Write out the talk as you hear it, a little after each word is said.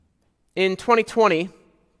In 2020,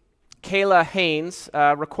 Kayla Haynes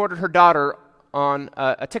recorded her daughter on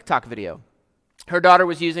a TikTok video. Her daughter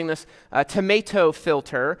was using this tomato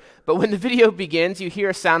filter, but when the video begins, you hear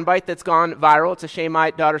a soundbite that's gone viral. It's a shame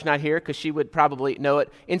my daughter's not here because she would probably know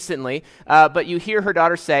it instantly. But you hear her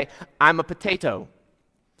daughter say, "I'm a potato."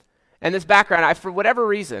 And this background, for whatever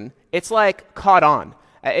reason, it's like caught on.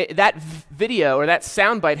 That video or that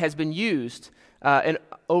soundbite has been used in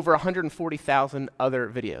over 140,000 other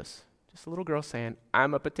videos. Just a little girl saying,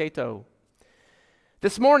 "I'm a potato."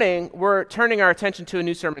 This morning, we're turning our attention to a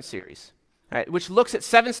new sermon series, right, which looks at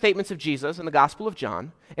 7 statements of Jesus in the Gospel of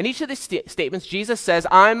John. And each of these statements, Jesus says,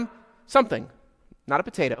 "I'm something," not a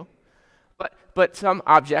potato, but some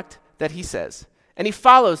object that he says. And he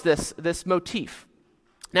follows this motif.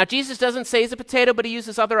 Now, Jesus doesn't say he's a potato, but he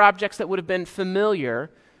uses other objects that would have been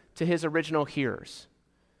familiar to his original hearers.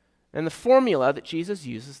 And the formula that Jesus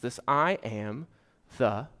uses, this "I am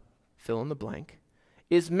the," fill in the blank,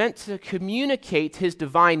 is meant to communicate his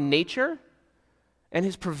divine nature and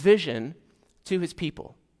his provision to his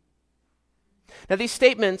people. Now, these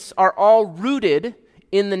statements are all rooted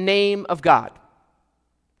in the name of God.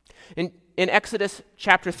 In Exodus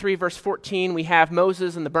chapter 3, verse 14, we have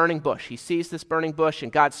Moses in the burning bush. He sees this burning bush,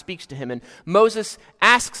 and God speaks to him. And Moses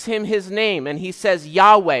asks him his name, and he says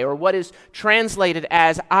Yahweh, or what is translated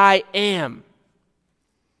as "I am."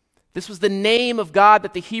 This was the name of God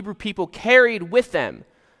that the Hebrew people carried with them,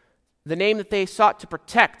 the name that they sought to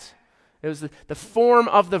protect. It was the form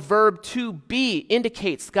of the verb "to be"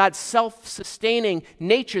 indicates God's self-sustaining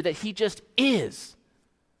nature, that he just is.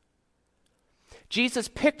 Jesus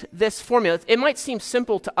picked this formula. It might seem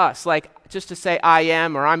simple to us, like just to say "I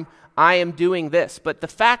am" or I am doing this, but the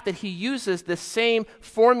fact that he uses this same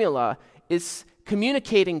formula is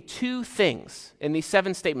communicating 2 things in these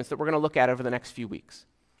 7 statements that we're going to look at over the next few weeks.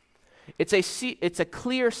 It's a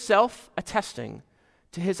clear self-attesting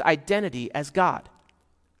to his identity as God.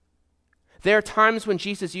 There are times when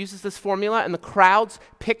Jesus uses this formula and the crowds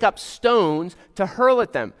pick up stones to hurl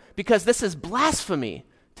at them because this is blasphemy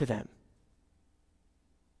to them.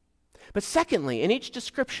 But secondly, in each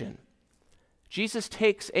description, Jesus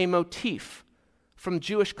takes a motif from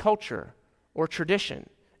Jewish culture or tradition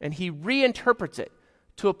and he reinterprets it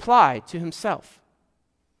to apply to himself.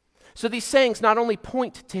 So these sayings not only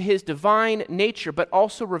point to his divine nature, but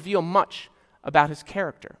also reveal much about his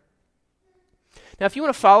character. Now, if you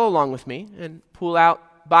want to follow along with me and pull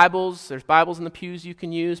out Bibles, there's Bibles in the pews you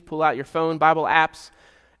can use, pull out your phone Bible apps,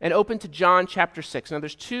 and open to John chapter 6. Now,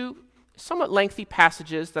 there's 2 somewhat lengthy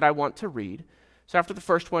passages that I want to read. So after the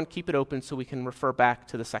first one, keep it open so we can refer back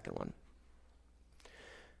to the second one.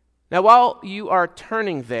 Now, while you are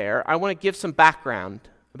turning there, I want to give some background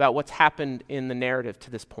about what's happened in the narrative to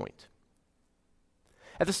this point.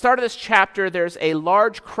 At the start of this chapter, there's a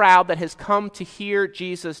large crowd that has come to hear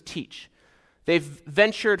Jesus teach. They've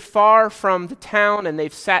ventured far from the town and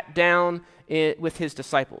they've sat down with his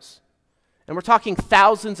disciples. And we're talking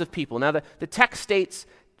thousands of people. Now, the text states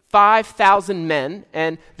 5,000 men,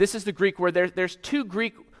 and this is the Greek word. There's 2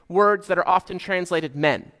 Greek words that are often translated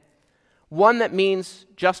men. One that means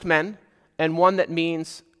just men, and one that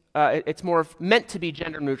means it's more meant to be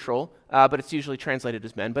gender neutral, but it's usually translated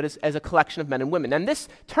as men, but as a collection of men and women. And this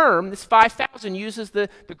term, this 5,000, uses the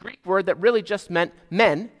Greek word that really just meant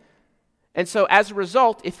men. And so as a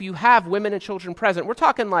result, if you have women and children present, we're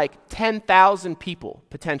talking like 10,000 people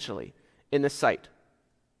potentially in this site.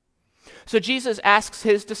 So Jesus asks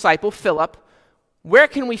his disciple, Philip, where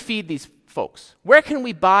can we feed these folks? Where can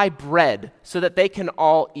we buy bread so that they can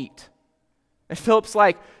all eat? And Philip's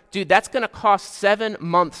like, dude, that's going to cost 7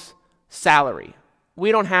 months' salary.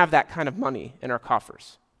 We don't have that kind of money in our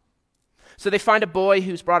coffers. So they find a boy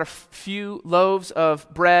who's brought a few loaves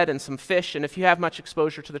of bread and some fish, and if you have much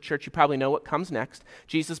exposure to the church, you probably know what comes next.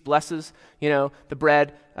 Jesus blesses, the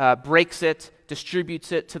bread, breaks it,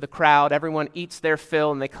 distributes it to the crowd. Everyone eats their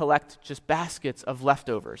fill, and they collect just baskets of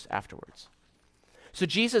leftovers afterwards. So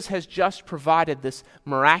Jesus has just provided this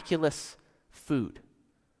miraculous food,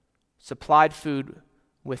 supplied food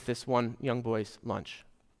with this one young boy's lunch.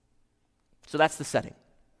 So that's the setting.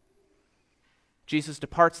 Jesus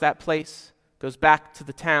departs that place, goes back to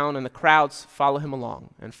the town, and the crowds follow him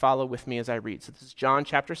along, and follow with me as I read. So this is John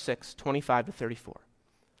chapter 6, 25 to 34.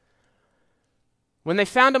 When they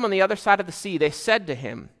found him on the other side of the sea, they said to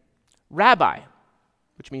him, Rabbi,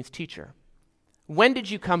 which means teacher, when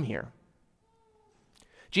did you come here?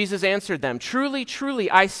 Jesus answered them, Truly,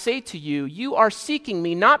 truly, I say to you, you are seeking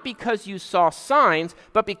me not because you saw signs,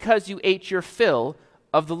 but because you ate your fill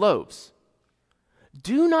of the loaves.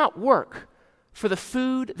 Do not work for the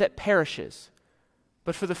food that perishes,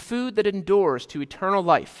 but for the food that endures to eternal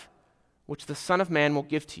life, which the Son of Man will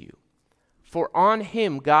give to you. For on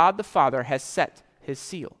him God the Father has set his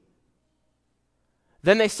seal."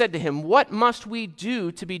 Then they said to him, "What must we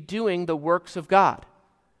do to be doing the works of God?"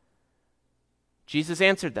 Jesus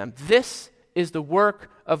answered them, "This is the work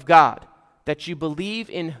of God, that you believe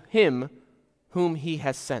in him whom he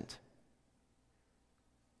has sent."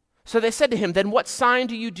 So they said to him, "Then what sign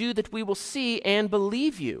do you do that we will see and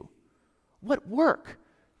believe you? What work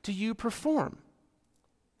do you perform?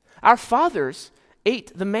 Our fathers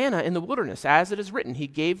ate the manna in the wilderness, as it is written, he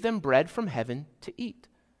gave them bread from heaven to eat."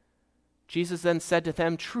 Jesus then said to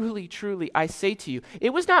them, "Truly, truly, I say to you,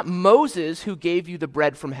 it was not Moses who gave you the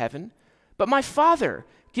bread from heaven, but my Father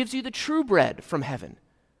gives you the true bread from heaven.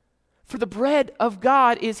 For the bread of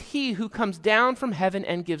God is he who comes down from heaven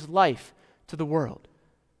and gives life to the world."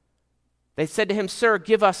 They said to him, "Sir,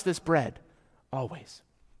 give us this bread always."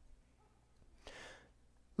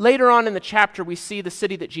 Later on in the chapter, we see the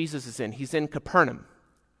city that Jesus is in. He's in Capernaum.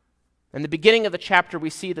 In the beginning of the chapter, we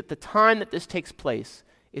see that the time that this takes place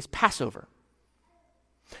is Passover.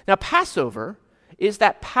 Now, Passover is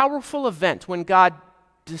that powerful event when God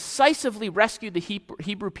decisively rescued the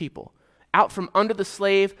Hebrew people out from under the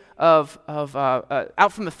slave out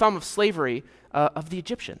from the thumb of slavery of the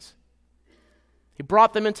Egyptians. He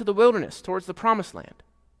brought them into the wilderness towards the promised land.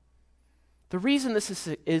 The reason this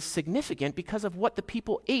is significant because of what the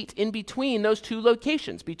people ate in between those two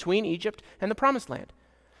locations, between Egypt and the promised land.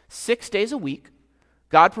 6 days a week,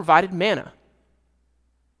 God provided manna,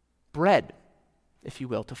 bread, if you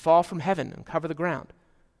will, to fall from heaven and cover the ground.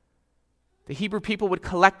 The Hebrew people would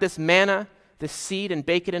collect this manna, this seed, and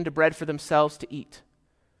bake it into bread for themselves to eat.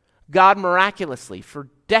 God miraculously, for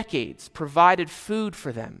decades, provided food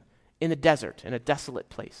for them in the desert, in a desolate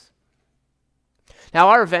place. Now,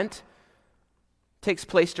 our event takes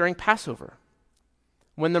place during Passover,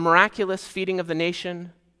 when the miraculous feeding of the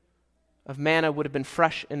nation of manna would have been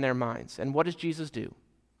fresh in their minds. And what does Jesus do?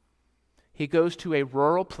 He goes to a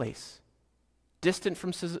rural place, distant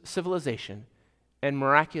from civilization, and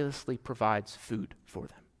miraculously provides food for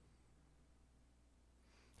them.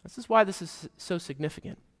 This is why this is so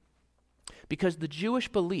significant. Because the Jewish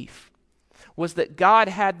belief was that God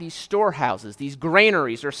had these storehouses, these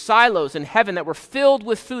granaries or silos in heaven that were filled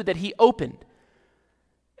with food that he opened.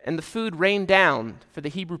 And the food rained down for the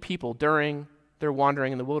Hebrew people during their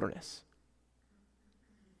wandering in the wilderness.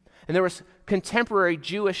 And there was contemporary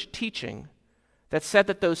Jewish teaching that said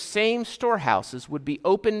that those same storehouses would be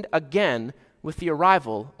opened again with the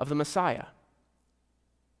arrival of the Messiah.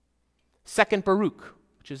 Second Baruch,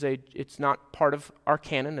 which is it's not part of our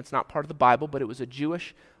canon, it's not part of the Bible, but it was a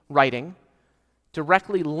Jewish writing,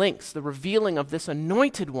 directly links the revealing of this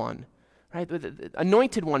anointed one. Right? The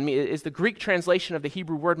anointed one is the Greek translation of the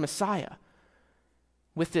Hebrew word Messiah.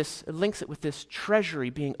 It links it with this treasury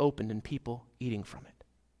being opened and people eating from it.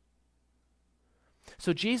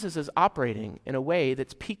 So Jesus is operating in a way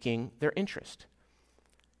that's piquing their interest.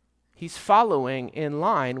 He's following in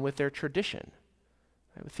line with their tradition.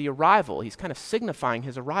 With the arrival, he's kind of signifying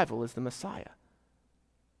his arrival as the Messiah.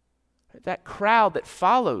 That crowd that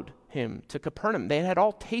followed him to Capernaum, they had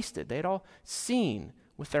all tasted, they had all seen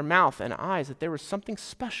with their mouth and eyes that there was something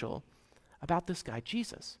special about this guy,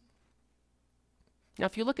 Jesus. Now,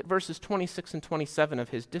 if you look at verses 26 and 27 of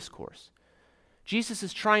his discourse, Jesus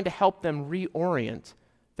is trying to help them reorient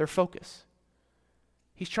their focus.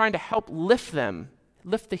 He's trying to help lift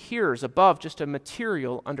the hearers above just a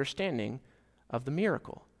material understanding of the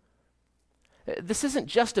miracle. This isn't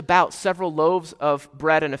just about several loaves of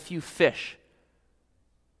bread and a few fish,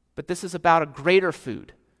 but this is about a greater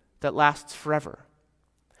food that lasts forever.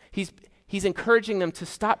 He's encouraging them to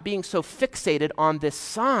stop being so fixated on this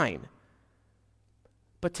sign,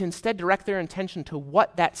 but to instead direct their attention to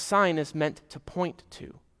what that sign is meant to point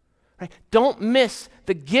to. Right? Don't miss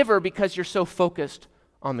the giver because you're so focused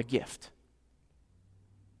on the gift.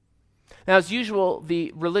 Now, as usual,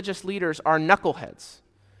 the religious leaders are knuckleheads.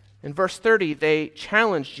 In verse 30, they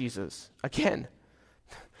challenge Jesus again.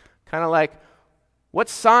 Kind of like, what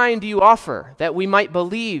sign do you offer that we might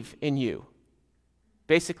believe in you?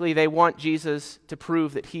 Basically, they want Jesus to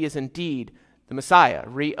prove that he is indeed the Messiah.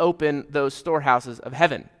 Reopen those storehouses of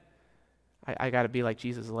heaven. I got to be like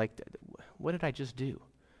Jesus, like, what did I just do?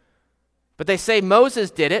 But they say,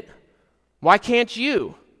 Moses did it. Why can't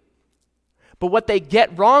you? But what they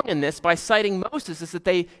get wrong in this by citing Moses is that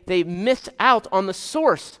they miss out on the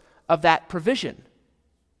source of that provision.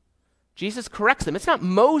 Jesus corrects them. It's not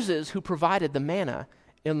Moses who provided the manna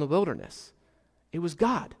in the wilderness. It was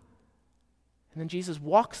God. And then Jesus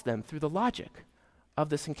walks them through the logic of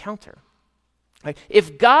this encounter. Like,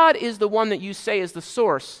 if God is the one that you say is the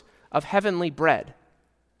source of heavenly bread,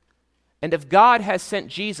 And if God has sent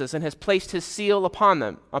Jesus and has placed his seal upon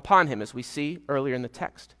him, as we see earlier in the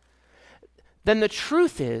text, then the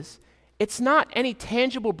truth is, it's not any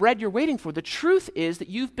tangible bread you're waiting for. The truth is that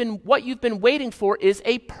what you've been waiting for is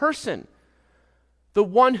a person, the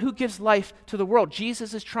one who gives life to the world.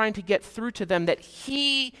 Jesus is trying to get through to them that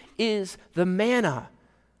he is the manna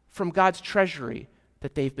from God's treasury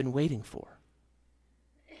that they've been waiting for.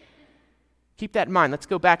 Keep that in mind. Let's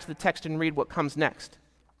go back to the text and read what comes next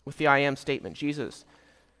with the I am statement.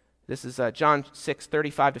 This is John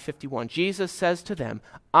 6:35-51. Jesus says to them,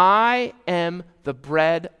 I am the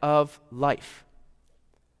bread of life.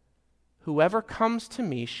 Whoever comes to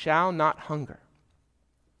me shall not hunger,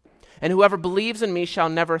 and whoever believes in me shall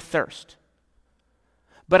never thirst.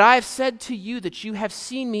 But I have said to you that you have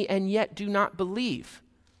seen me and yet do not believe.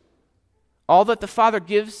 All that the Father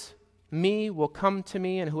gives me will come to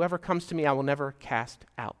me, and whoever comes to me I will never cast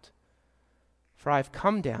out. For I have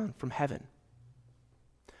come down from heaven,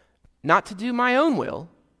 not to do my own will,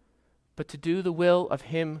 but to do the will of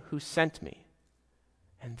him who sent me.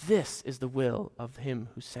 And this is the will of him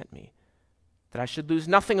who sent me, that I should lose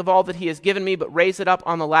nothing of all that he has given me, but raise it up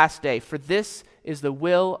on the last day. For this is the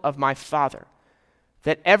will of my Father,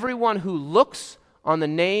 that everyone who looks on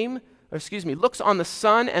the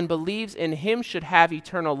Son and believes in him should have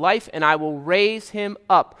eternal life, and I will raise him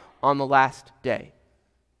up on the last day.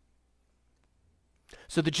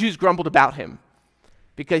 So the Jews grumbled about him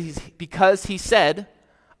because he said,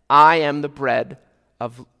 I am the bread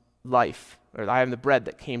of life, or I am the bread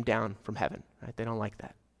that came down from heaven. Right? They don't like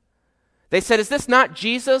that. They said, is this not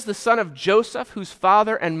Jesus, the son of Joseph, whose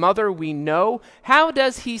father and mother we know? How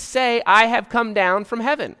does he say, I have come down from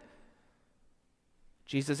heaven?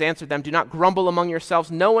 Jesus answered them, do not grumble among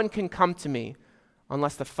yourselves. No one can come to me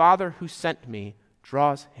unless the Father who sent me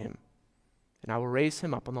draws him, and I will raise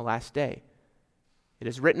him up on the last day. It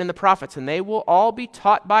is written in the prophets, and they will all be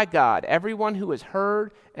taught by God. Everyone who has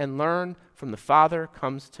heard and learned from the Father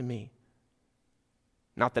comes to me.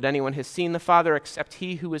 Not that anyone has seen the Father except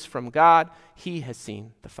he who is from God. He has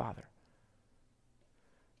seen the Father.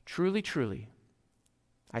 Truly, truly,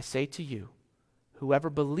 I say to you, whoever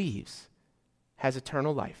believes has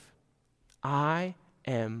eternal life. I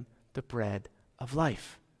am the bread of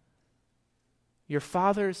life. Your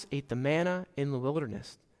fathers ate the manna in the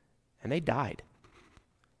wilderness, and they died.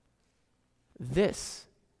 This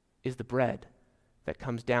is the bread that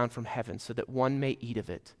comes down from heaven, so that one may eat of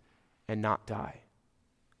it and not die.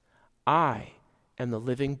 I am the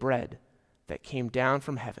living bread that came down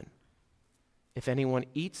from heaven. If anyone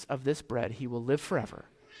eats of this bread, he will live forever.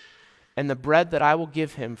 And the bread that I will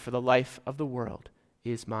give him for the life of the world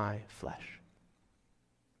is my flesh.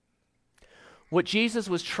 What Jesus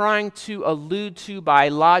was trying to allude to by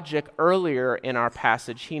logic earlier in our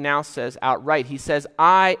passage, he now says outright. He says,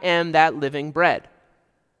 I am that living bread.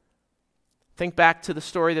 Think back to the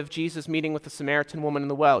story of Jesus meeting with the Samaritan woman in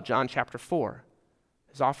the well, John chapter 4.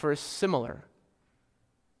 His offer is similar.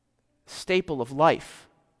 Staple of life,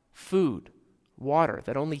 food, water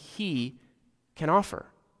that only he can offer.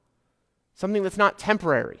 Something that's not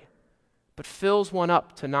temporary, but fills one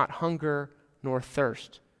up to not hunger nor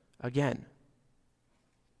thirst again.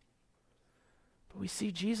 But we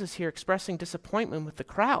see Jesus here expressing disappointment with the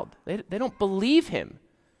crowd. They don't believe him.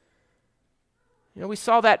 We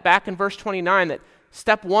saw that back in verse 29, that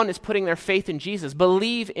step one is putting their faith in Jesus.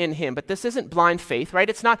 Believe in him. But this isn't blind faith, right?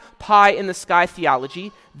 It's not pie in the sky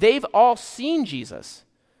theology. They've all seen Jesus.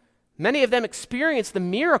 Many of them experienced the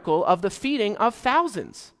miracle of the feeding of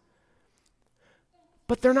thousands.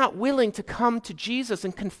 But they're not willing to come to Jesus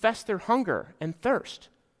and confess their hunger and thirst.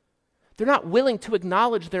 They're not willing to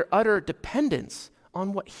acknowledge their utter dependence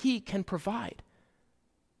on what he can provide.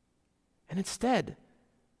 And instead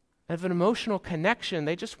of an emotional connection,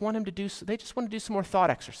 they just want to do some more thought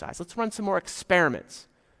exercise. Let's run some more experiments.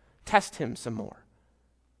 Test him some more.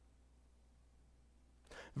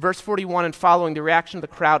 Verse 41 and following, the reaction of the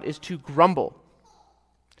crowd is to grumble.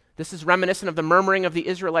 This is reminiscent of the murmuring of the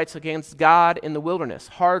Israelites against God in the wilderness.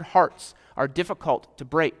 Hard hearts are difficult to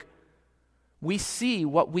break. We see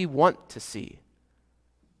what we want to see.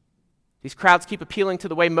 These crowds keep appealing to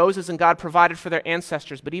the way Moses and God provided for their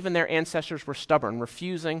ancestors, but even their ancestors were stubborn,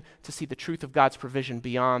 refusing to see the truth of God's provision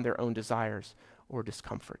beyond their own desires or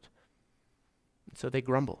discomfort. And so they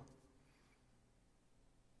grumble.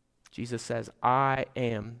 Jesus says, I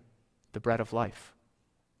am the bread of life.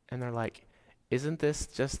 And they're like, isn't this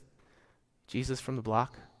just Jesus from the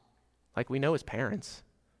block? Like, we know his parents.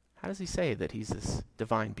 How does he say that he's this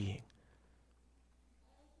divine being?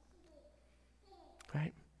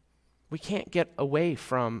 Right? We can't get away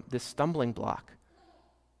from this stumbling block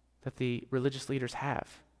that the religious leaders have.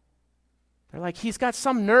 They're like, he's got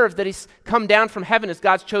some nerve that he's come down from heaven as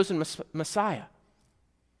God's chosen Messiah.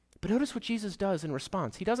 But notice what Jesus does in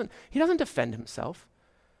response. He doesn't defend himself.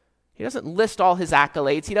 He doesn't list all his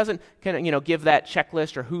accolades. He doesn't give that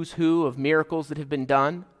checklist or who's who of miracles that have been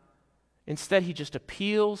done. Instead, he just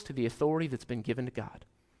appeals to the authority that's been given to God.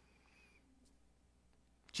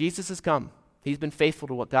 Jesus has come. He's been faithful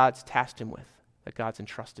to what God's tasked him with, that God's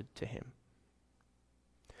entrusted to him.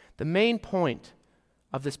 The main point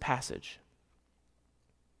of this passage,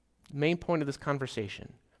 the main point of this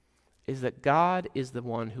conversation, is that God is the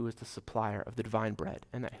one who is the supplier of the divine bread,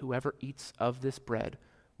 and that whoever eats of this bread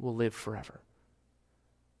will live forever.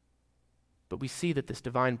 But we see that this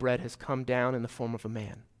divine bread has come down in the form of a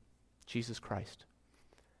man, Jesus Christ.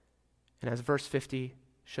 And as verse 50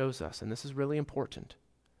 shows us, and this is really important,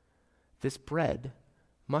 this bread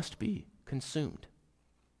must be consumed.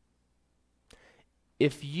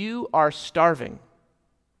 If you are starving,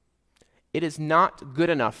 it is not good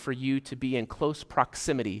enough for you to be in close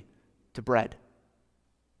proximity to bread.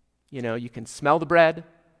 You can smell the bread.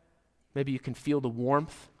 Maybe you can feel the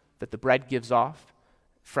warmth that the bread gives off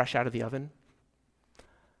fresh out of the oven.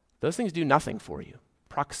 Those things do nothing for you.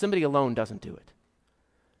 Proximity alone doesn't do it.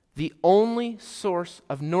 The only source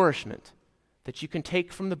of nourishment that you can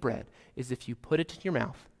take from the bread is if you put it in your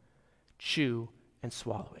mouth, chew, and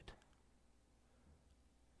swallow it.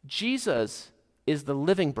 Jesus is the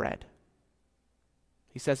living bread.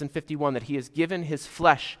 He says in 51 that he has given his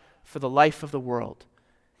flesh for the life of the world,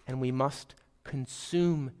 and we must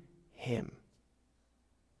consume him.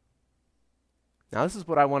 Now, this is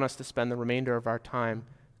what I want us to spend the remainder of our time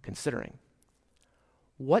considering.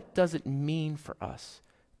 What does it mean for us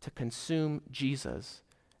to consume Jesus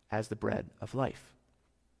as the bread of life?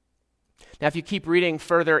 Now, if you keep reading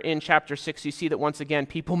further in chapter 6, you see that once again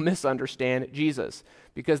people misunderstand Jesus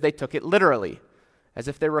because they took it literally, as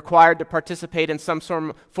if they're required to participate in some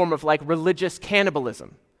form of like religious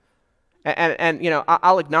cannibalism. And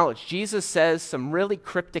I'll acknowledge, Jesus says some really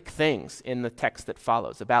cryptic things in the text that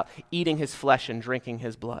follows about eating his flesh and drinking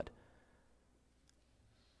his blood.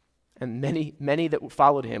 And many that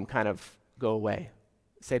followed him kind of go away,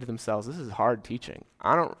 say to themselves, this is hard teaching.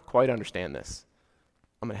 I don't quite understand this.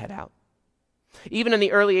 I'm going to head out. Even in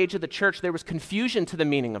the early age of the church, there was confusion to the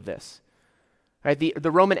meaning of this. Right?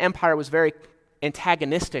 The Roman Empire was very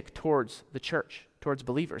antagonistic towards the church, towards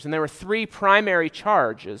believers. And there were three primary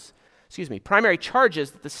charges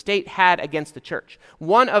that the state had against the church.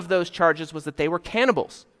 One of those charges was that they were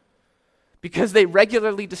cannibals, because they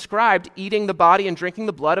regularly described eating the body and drinking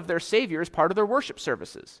the blood of their Savior as part of their worship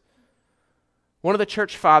services. One of the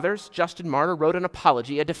church fathers, Justin Martyr, wrote an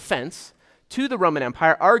apology, a defense to the Roman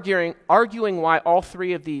Empire, arguing why all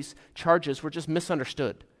three of these charges were just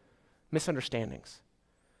misunderstandings.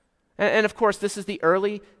 And of course, this is the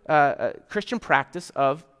early Christian practice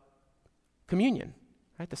of communion,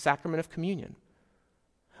 right? The sacrament of communion.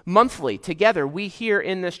 Monthly, together, we here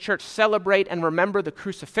in this church celebrate and remember the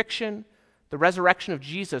crucifixion, the resurrection of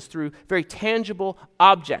Jesus through very tangible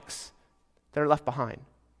objects that are left behind.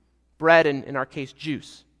 Bread, and in our case,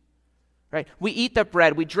 juice. Right? We eat the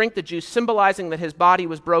bread, we drink the juice, symbolizing that his body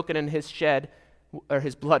was broken and his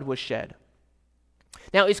blood was shed.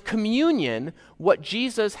 Now, is communion what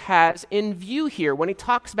Jesus has in view here when he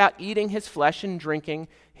talks about eating his flesh and drinking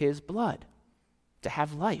his blood? To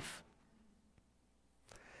have life.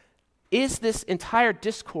 Is this entire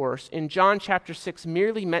discourse in John chapter 6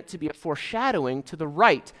 merely meant to be a foreshadowing to the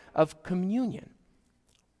rite of communion?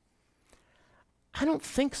 I don't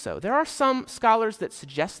think so. There are some scholars that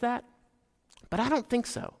suggest that, but I don't think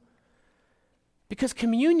so. Because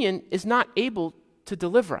communion is not able to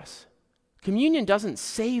deliver us. Communion doesn't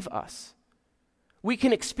save us. We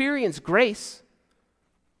can experience grace.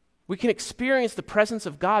 We can experience the presence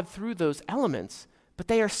of God through those elements, but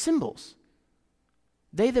they are symbols.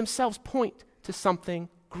 They themselves point to something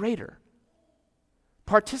greater.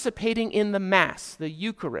 Participating in the Mass, the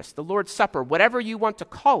Eucharist, the Lord's Supper, whatever you want to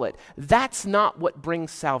call it, that's not what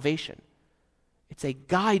brings salvation. It's a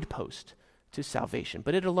guidepost to salvation,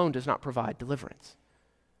 but it alone does not provide deliverance.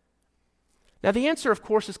 Now, the answer, of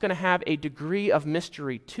course, is going to have a degree of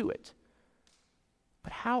mystery to it.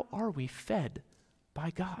 But how are we fed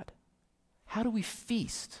by God? How do we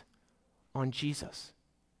feast on Jesus?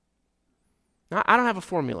 Now, I don't have a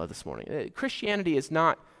formula this morning. Christianity is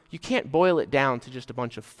not, you can't boil it down to just a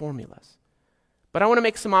bunch of formulas. But I want to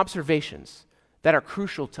make some observations that are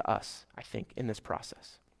crucial to us, I think, in this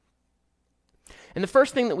process. And the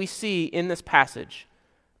first thing that we see in this passage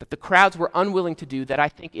that the crowds were unwilling to do, that I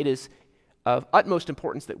think it is of utmost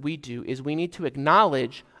importance that we do, is we need to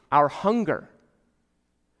acknowledge our hunger.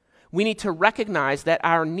 We need to recognize that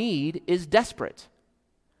our need is desperate.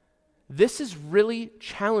 This is really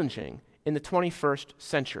challenging in the 21st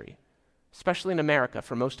century, especially in America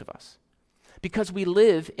for most of us, because we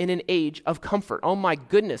live in an age of comfort. Oh my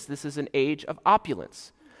goodness, this is an age of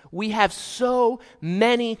opulence. We have so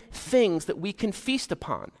many things that we can feast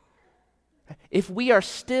upon. If we are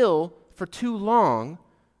still for too long,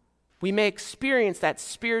 we may experience that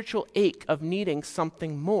spiritual ache of needing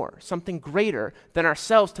something more, something greater than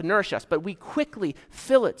ourselves to nourish us, but we quickly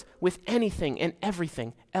fill it with anything and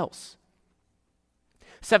everything else.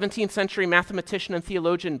 17th century mathematician and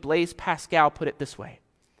theologian Blaise Pascal put it this way.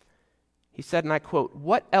 He said, and I quote,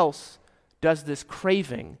 "What else does this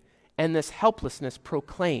craving and this helplessness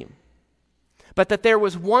proclaim? But that there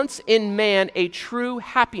was once in man a true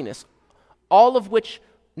happiness, all of which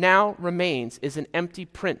now remains is an empty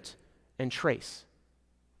print and trace."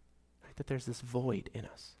 Right? That there's this void in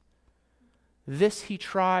us. This he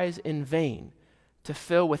tries in vain to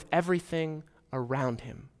fill with everything around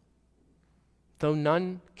him, though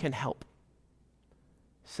none can help,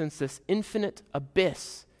 since this infinite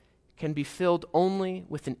abyss can be filled only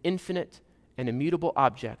with an infinite and immutable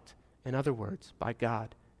object, in other words, by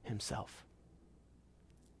God himself.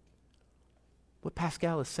 What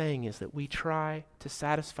Pascal is saying is that we try to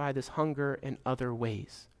satisfy this hunger in other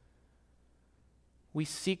ways. We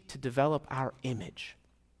seek to develop our image,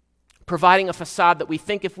 providing a facade that we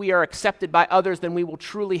think if we are accepted by others, then we will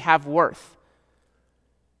truly have worth.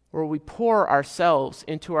 Or we pour ourselves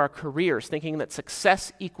into our careers, thinking that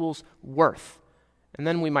success equals worth, and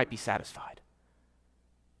then we might be satisfied.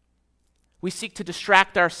 We seek to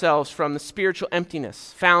distract ourselves from the spiritual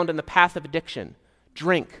emptiness found in the path of addiction,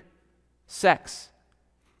 drink, sex,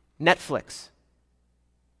 Netflix.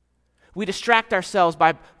 We distract ourselves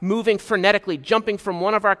by moving frenetically, jumping from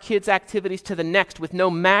one of our kids' activities to the next with no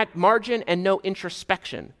margin and no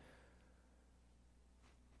introspection.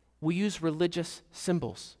 We use religious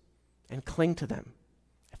symbols and cling to them.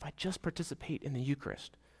 If I just participate in the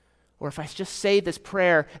Eucharist, or if I just say this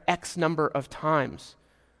prayer X number of times,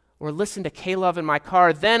 or listen to K-Love in my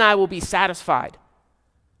car, then I will be satisfied.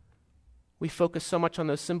 We focus so much on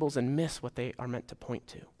those symbols and miss what they are meant to point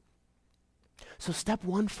to. So step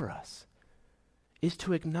one for us is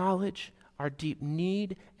to acknowledge our deep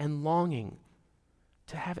need and longing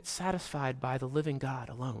to have it satisfied by the living God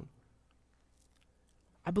alone.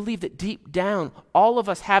 I believe that deep down, all of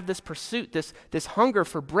us have this pursuit, this hunger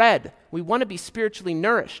for bread. We want to be spiritually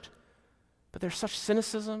nourished. But there's such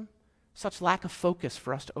cynicism, such lack of focus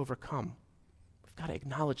for us to overcome. We've got to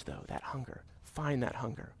acknowledge, though, that hunger, find that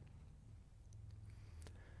hunger.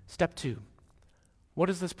 Step two, what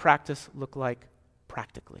does this practice look like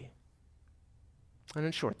practically? And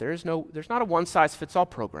in short, there's not a one-size-fits-all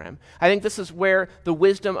program. I think this is where the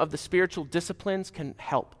wisdom of the spiritual disciplines can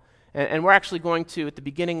help. And we're actually going to, at the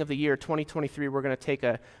beginning of the year, 2023, we're going to take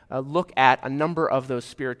a look at a number of those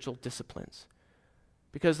spiritual disciplines.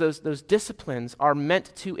 Because those disciplines are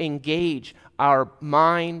meant to engage our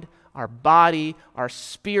mind, our body, our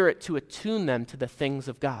spirit, to attune them to the things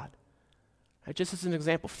of God. Right? Just as an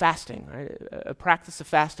example, fasting, right? A practice of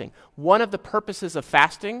fasting. One of the purposes of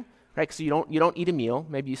fasting, right? Because you don't eat a meal.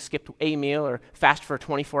 Maybe you skip a meal or fast for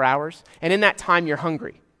 24 hours, and in that time you're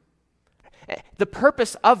hungry. The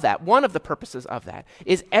purpose of that, one of the purposes of that,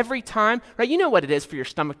 is every time, right? You know what it is for your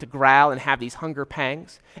stomach to growl and have these hunger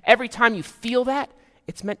pangs. Every time you feel that,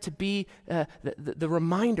 it's meant to be the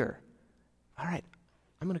reminder. All right,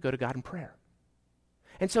 I'm going to go to God in prayer.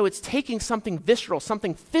 And so it's taking something visceral,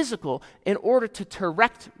 something physical, in order to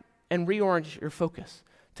direct and reorient your focus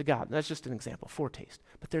to God. And that's just an example, foretaste.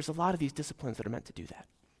 But there's a lot of these disciplines that are meant to do that.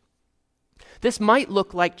 This might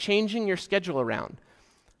look like changing your schedule around.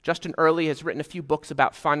 Justin Earley has written a few books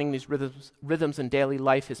about finding these rhythms in daily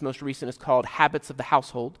life. His most recent is called Habits of the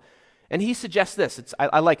Household. And he suggests this.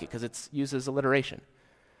 I like it because it uses alliteration.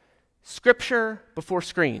 Scripture before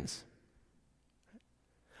screens.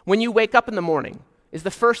 When you wake up in the morning, is the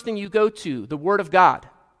first thing you go to the Word of God?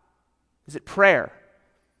 Is it prayer?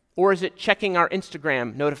 Or is it checking our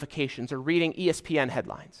Instagram notifications or reading ESPN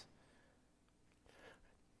headlines?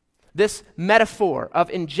 This metaphor of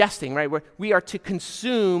ingesting, right, where we are to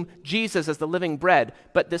consume Jesus as the living bread,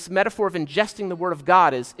 but this metaphor of ingesting the Word of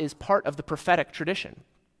God is part of the prophetic tradition.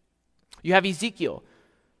 You have Ezekiel.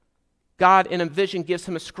 God, in a vision, gives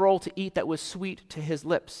him a scroll to eat that was sweet to his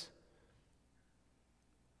lips.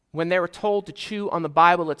 When they were told to chew on the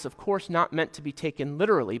Bible, it's of course not meant to be taken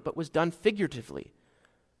literally, but was done figuratively.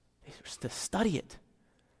 They were to study it,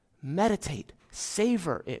 meditate,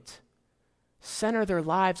 savor it, center their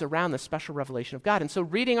lives around the special revelation of God. And so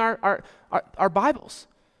reading our Bibles,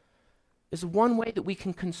 is one way that we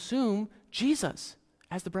can consume Jesus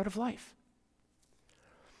as the bread of life.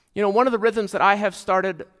 You know, one of the rhythms that I have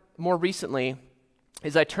started more recently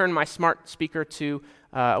is I turn my smart speaker to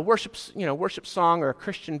a worship song or a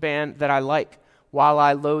Christian band that I like while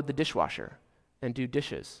I load the dishwasher and do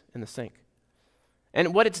dishes in the sink.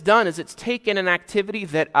 And what it's done is it's taken an activity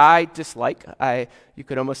that I dislike, you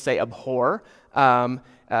could almost say abhor,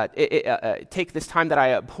 take this time that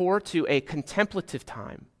I abhor to a contemplative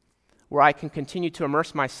time where I can continue to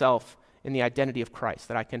immerse myself in the identity of Christ,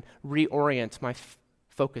 that I can reorient my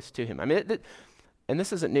focus to him. I mean, and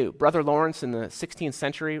this isn't new. Brother Lawrence in the 16th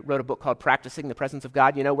century wrote a book called Practicing the Presence of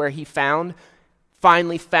God, where he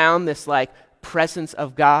finally found this presence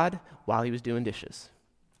of God while he was doing dishes.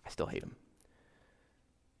 I still hate him.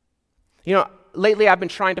 Lately I've been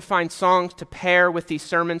trying to find songs to pair with these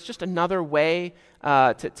sermons, just another way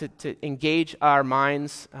to engage our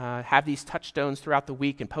minds, have these touchstones throughout the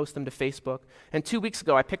week and post them to Facebook. And 2 weeks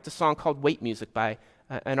ago I picked a song called Wait Music by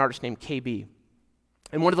an artist named KB.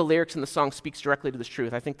 And one of the lyrics in the song speaks directly to this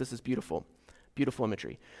truth. I think this is beautiful, beautiful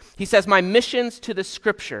imagery. He says, "My mission's to the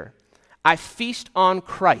scripture, I feast on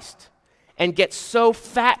Christ, and get so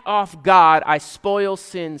fat off God I spoil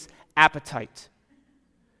sin's appetite.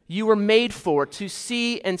 You were made to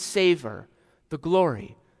see and savor the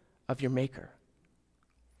glory of your Maker."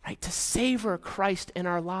 Right? To savor Christ in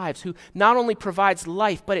our lives, who not only provides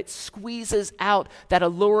life, but it squeezes out that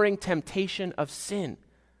alluring temptation of sin.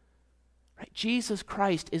 Right? Jesus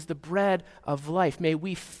Christ is the bread of life. May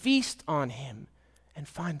we feast on him and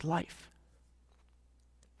find life.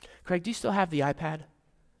 Craig, do you still have the iPad?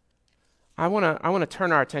 I want to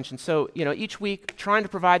turn our attention. So, each week, trying to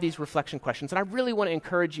provide these reflection questions, and I really want to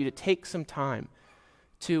encourage you to take some time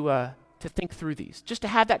to think through these, just to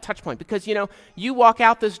have that touch point. Because, you walk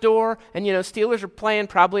out this door, and, Steelers are playing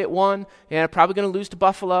probably at 1, and probably going to lose to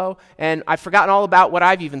Buffalo, and I've forgotten all about what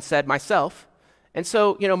I've even said myself. And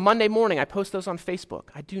so, Monday morning, I post those on Facebook.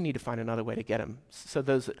 I do need to find another way to get them so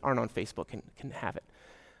those that aren't on Facebook can have it.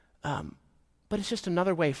 But it's just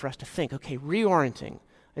another way for us to think, okay, reorienting.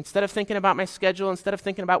 Instead of thinking about my schedule, instead of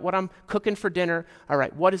thinking about what I'm cooking for dinner, all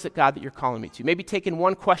right, what is it, God, that you're calling me to? Maybe taking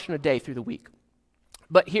one question a day through the week.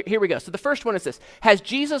 But here we go. So the first one is this. Has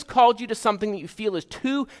Jesus called you to something that you feel is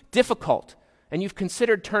too difficult and you've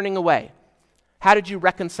considered turning away? How did you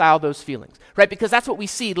reconcile those feelings? Right? Because that's what we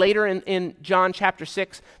see later in John chapter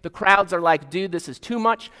 6. The crowds are like, dude, this is too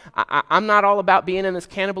much. I'm not all about being in this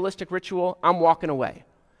cannibalistic ritual. I'm walking away.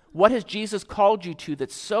 What has Jesus called you to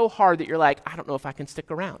that's so hard that you're like, I don't know if I can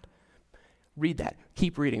stick around? Read that.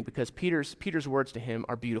 Keep reading, because Peter's words to him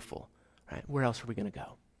are beautiful. Right? Where else are we going to go?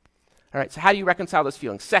 All right, so how do you reconcile those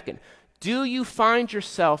feelings? Second, do you find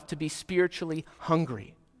yourself to be spiritually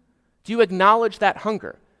hungry? Do you acknowledge that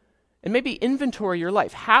hunger? And maybe inventory your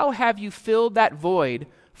life. How have you filled that void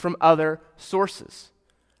from other sources?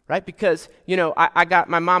 Right? Because,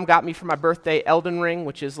 my mom got me for my birthday Elden Ring,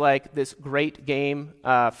 which is like this great game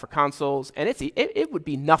for consoles. And it would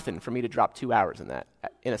be nothing for me to drop 2 hours in that,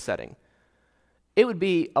 in a setting. It would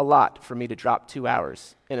be a lot for me to drop 2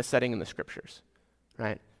 hours in a setting in the scriptures.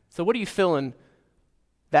 Right? So what are you filling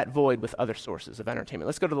that void with other sources of entertainment?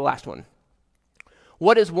 Let's go to the last one.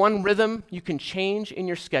 What is one rhythm you can change in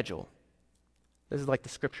your schedule? This is like the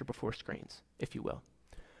scripture before screens, if you will.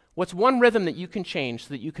 What's one rhythm that you can change so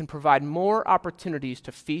that you can provide more opportunities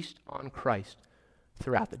to feast on Christ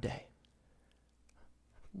throughout the day?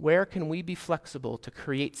 Where can we be flexible to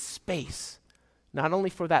create space, not only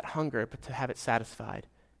for that hunger, but to have it satisfied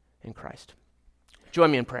in Christ?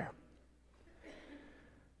 Join me in prayer.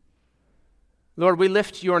 Lord, we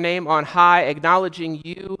lift your name on high, acknowledging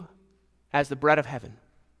you as the bread of heaven.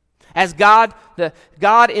 As God, the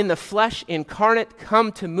God in the flesh incarnate,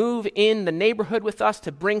 come to move in the neighborhood with us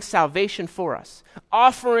to bring salvation for us,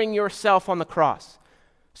 offering yourself on the cross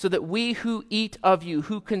so that we who eat of you,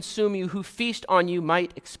 who consume you, who feast on you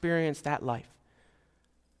might experience that life.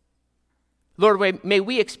 Lord, may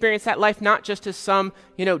we experience that life not just as some,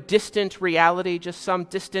 distant reality, just some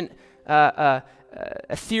distant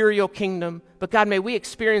ethereal kingdom, but God, may we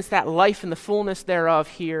experience that life in the fullness thereof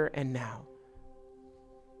here and now.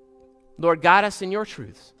 Lord, guide us in your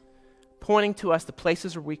truths, pointing to us the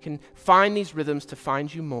places where we can find these rhythms to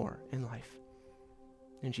find you more in life.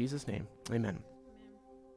 In Jesus' name, amen.